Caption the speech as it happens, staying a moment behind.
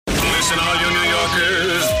Listen, all you New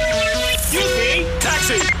Yorkers. Excuse me.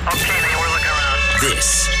 Taxi. Okay, man, we're looking around.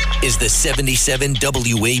 This is the 77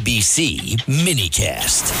 WABC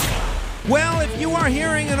minicast. Well, if you are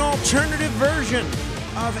hearing an alternative version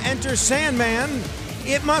of Enter Sandman,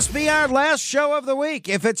 it must be our last show of the week.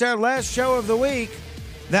 If it's our last show of the week,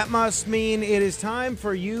 that must mean it is time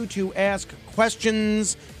for you to ask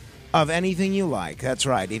questions of anything you like. That's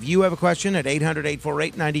right. If you have a question at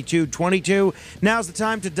 800-848-9222, now's the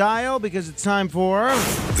time to dial because it's time for...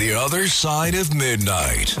 The Other Side of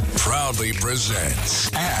Midnight proudly presents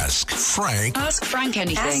Ask Frank. Ask Frank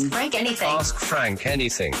anything. Ask Frank anything. Ask Frank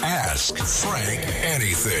anything. Ask Frank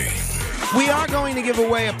anything. We are going to give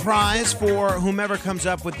away a prize for whomever comes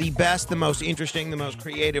up with the best, the most interesting, the most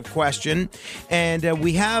creative question. And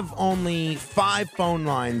we have only 5 phone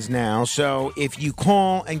lines now. So if you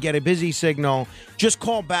call and get a busy signal, just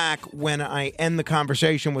call back when I end the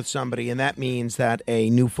conversation with somebody. And that means that a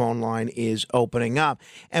new phone line is opening up.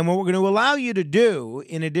 And what we're going to allow you to do,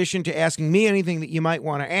 in addition to asking me anything that you might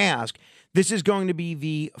want to ask, this is going to be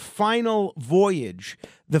the final voyage,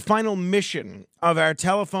 the final mission of our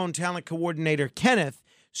telephone talent coordinator, Kenneth.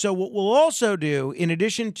 So what we'll also do, in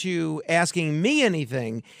addition to asking me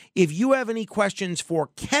anything, if you have any questions for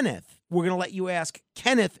Kenneth, we're going to let you ask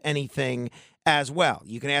Kenneth anything as well.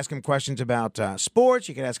 You can ask him questions about sports.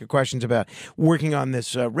 You can ask him questions about working on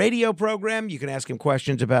this radio program. You can ask him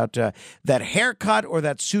questions about that haircut or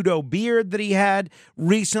that pseudo beard that he had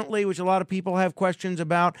recently, which a lot of people have questions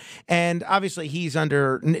about. And obviously, he's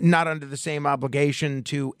not under the same obligation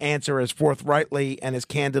to answer as forthrightly and as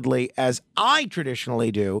candidly as I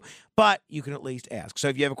traditionally do. But you can at least ask. So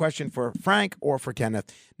if you have a question for Frank or for Kenneth,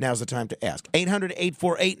 now's the time to ask.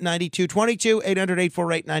 800-848-9222,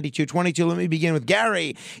 800-848-9222. Let me begin with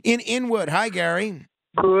Gary in Inwood. Hi, Gary.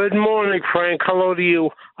 Good morning, Frank. Hello to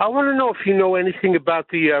you. I want to know if you know anything about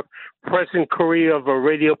the present career of a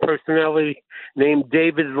radio personality named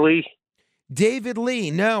David Lee. David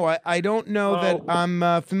Lee. No, I don't know that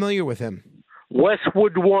I'm familiar with him.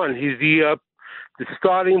 Westwood One. He's the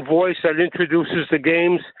starting voice that introduces the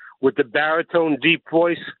games with the baritone deep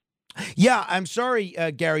voice. Yeah, I'm sorry,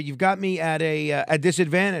 Gary. You've got me at a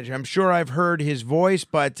disadvantage. I'm sure I've heard his voice,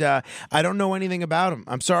 but I don't know anything about him.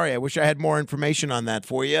 I'm sorry. I wish I had more information on that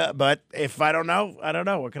for you. But if I don't know, I don't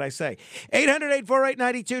know. What can I say?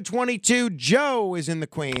 800-848-9222. Joe is in the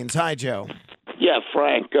Queens. Hi, Joe. Yeah,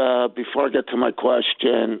 Frank, before I get to my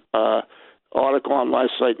question, article on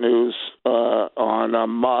LifeSite News on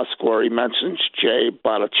Musk where he mentions Jay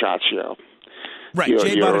Bhattacharya. Right,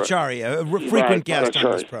 Jay Bhattacharya, a frequent guest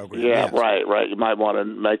on this program. Yeah, yes. right. You might want to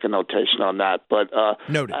make a notation on that. But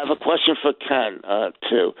Noted. I have a question for Ken,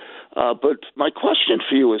 too. But my question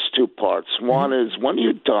for you is 2 parts. One is, when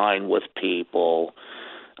you dine with people,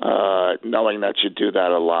 knowing that you do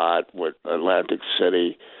that a lot with Atlantic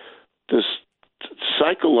City, does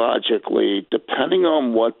psychologically, depending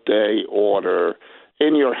on what they order,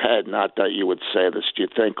 in your head, not that you would say this, do you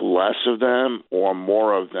think less of them or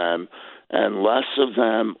more of them? And less of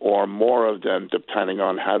them or more of them depending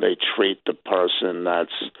on how they treat the person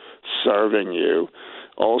that's serving you.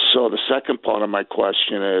 Also, the second part of my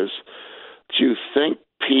question is, do you think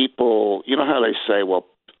people, you know how they say, well,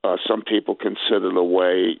 some people consider the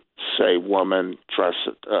way, say, women dress,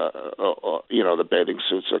 the bathing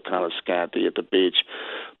suits are kind of scanty at the beach.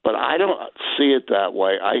 But I don't see it that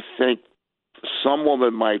way. I think some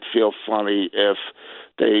women might feel funny if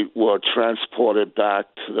they were transported back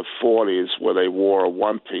to the 40s where they wore a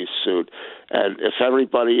one-piece suit. And if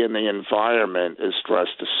everybody in the environment is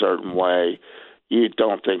dressed a certain way, you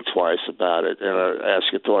don't think twice about it. And I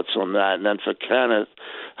ask your thoughts on that. And then for Kenneth,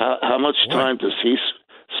 how much time does he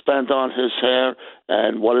spend on his hair?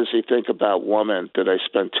 And what does he think about women? Do they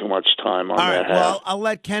spend too much time on their hair? Well, I'll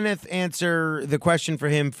let Kenneth answer the question for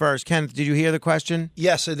him first. Kenneth, did you hear the question?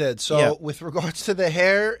 Yes, I did. So with regards to the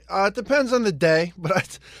hair, it depends on the day,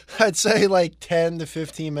 but I'd say like 10 to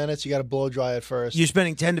 15 minutes. You got to blow dry it first. You're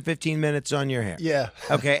spending 10 to 15 minutes on your hair? Yeah.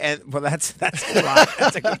 Okay, and well, that's a lot.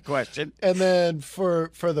 That's a good question. And then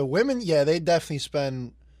for the women, they definitely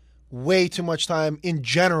spend way too much time in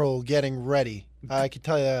general getting ready. I can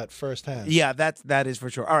tell you that firsthand. Yeah, that is for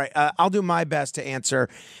sure. All right, I'll do my best to answer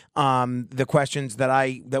the questions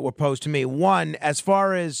that were posed to me. One, as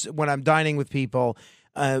far as when I'm dining with people,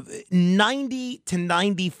 90 to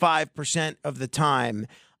 95% of the time,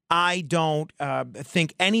 I don't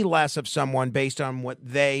think any less of someone based on what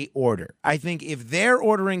they order. I think if they're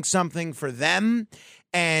ordering something for them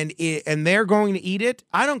and they're going to eat it,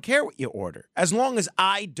 I don't care what you order, as long as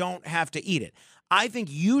I don't have to eat it. I think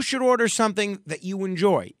you should order something that you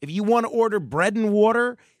enjoy. If you want to order bread and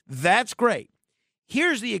water, that's great.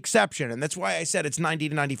 here's the exception, and that's why I said it's 90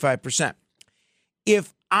 to 95%.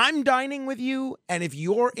 If I'm dining with you and if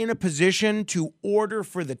you're in a position to order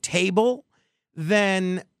for the table,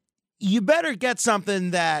 then you better get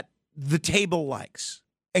something that the table likes,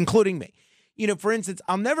 including me. For instance,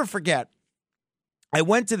 I'll never forget, I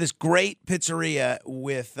went to this great pizzeria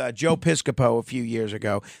with Joe Piscopo a few years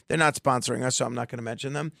ago. They're not sponsoring us, so I'm not going to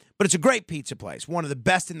mention them. But it's a great pizza place, one of the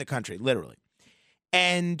best in the country, literally.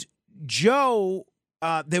 And Joe,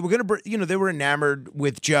 they were going to, they were enamored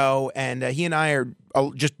with Joe, and he and I are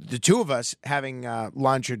just the two of us having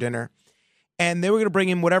lunch or dinner. And they were going to bring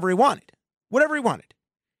him whatever he wanted.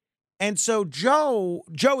 And so Joe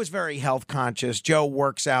is very health conscious. Joe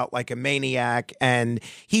works out like a maniac, and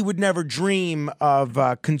he would never dream of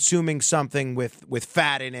consuming something with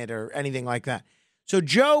fat in it or anything like that. So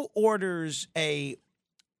Joe orders a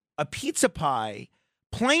pizza pie,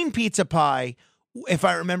 plain pizza pie, if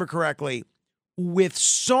I remember correctly, with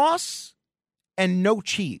sauce and no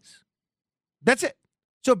cheese. That's it.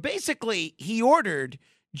 So basically, he ordered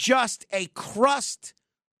just a crust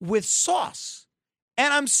with sauce.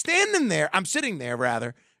 And I'm sitting there,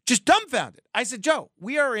 just dumbfounded. I said, Joe,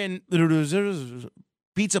 we are in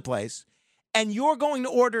pizza place, and you're going to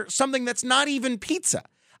order something that's not even pizza.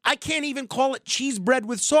 I can't even call it cheese bread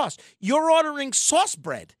with sauce. You're ordering sauce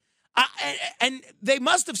bread. And they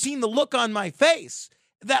must have seen the look on my face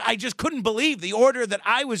that I just couldn't believe the order that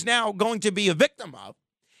I was now going to be a victim of.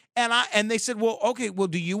 And they said, well,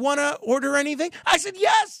 do you want to order anything? I said,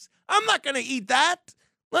 yes, I'm not going to eat that.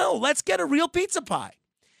 No, let's get a real pizza pie.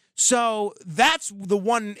 So that's the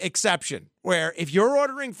one exception where if you're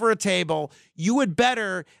ordering for a table, you would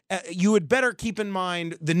better keep in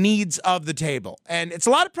mind the needs of the table. And it's a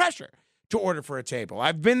lot of pressure to order for a table.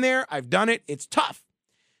 I've been there. I've done it. It's tough.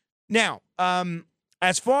 Now,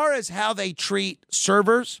 as far as how they treat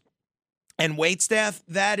servers and waitstaff,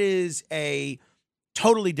 that is a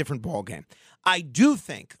totally different ballgame. I do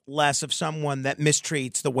think less of someone that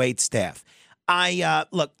mistreats the waitstaff.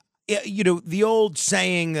 Look, the old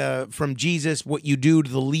saying from Jesus, what you do to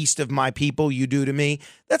the least of my people, you do to me.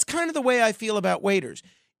 That's kind of the way I feel about waiters.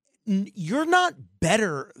 You're not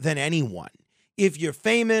better than anyone. If you're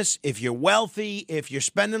famous, if you're wealthy, if you're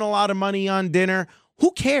spending a lot of money on dinner,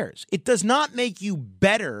 who cares? It does not make you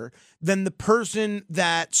better than the person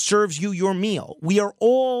that serves you your meal. We are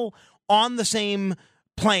all on the same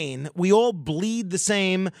plane. We all bleed the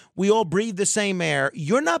same. We all breathe the same air.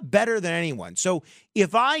 You're not better than anyone. So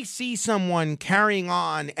if I see someone carrying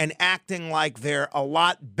on and acting like they're a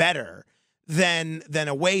lot better than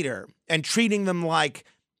a waiter and treating them like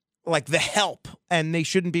the help and they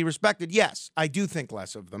shouldn't be respected, yes, I do think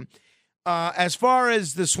less of them. As far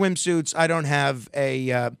as the swimsuits, I don't have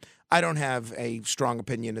a strong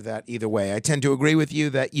opinion of that either way. I tend to agree with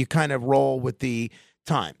you that you kind of roll with the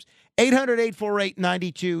times.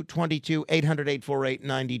 800-848-9222,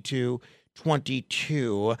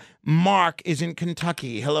 800-848-9222. Mark is in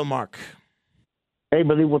Kentucky. Hello, Mark. Hey,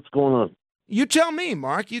 buddy, what's going on? You tell me,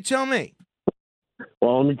 Mark. You tell me.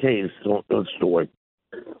 Well, let me tell you a story.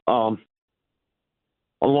 A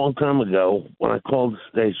long time ago, when I called the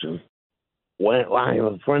station, I have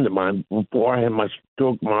a friend of mine, before I had my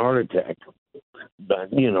stroke, my heart attack,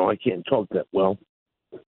 but, I can't talk that well.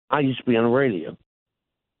 I used to be on the radio.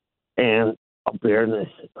 And up there in the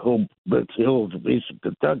hills of Eastern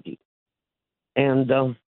Kentucky. And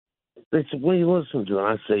they said, what do you listen to? And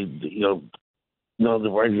I say, the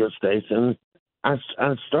radio station. I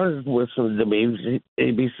started listening to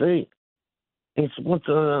ABC. He said, what's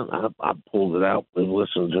on? I pulled it out and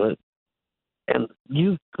listened to it. And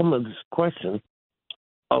you come with this question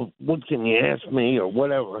of what can you ask me or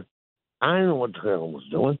whatever. I didn't know what the hell I was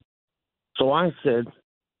doing. So I said,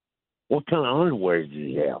 what kind of underwear do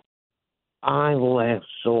you have? I laughed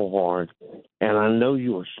so hard, and I know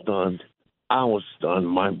you were stunned. I was stunned.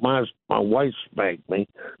 My wife smacked me.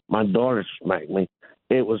 My daughter smacked me.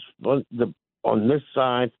 It was fun. On this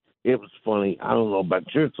side, it was funny. I don't know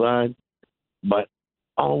about your side, but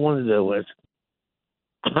all I wanted to know is,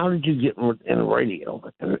 how did you get in the radio,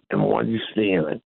 and what did you see in it?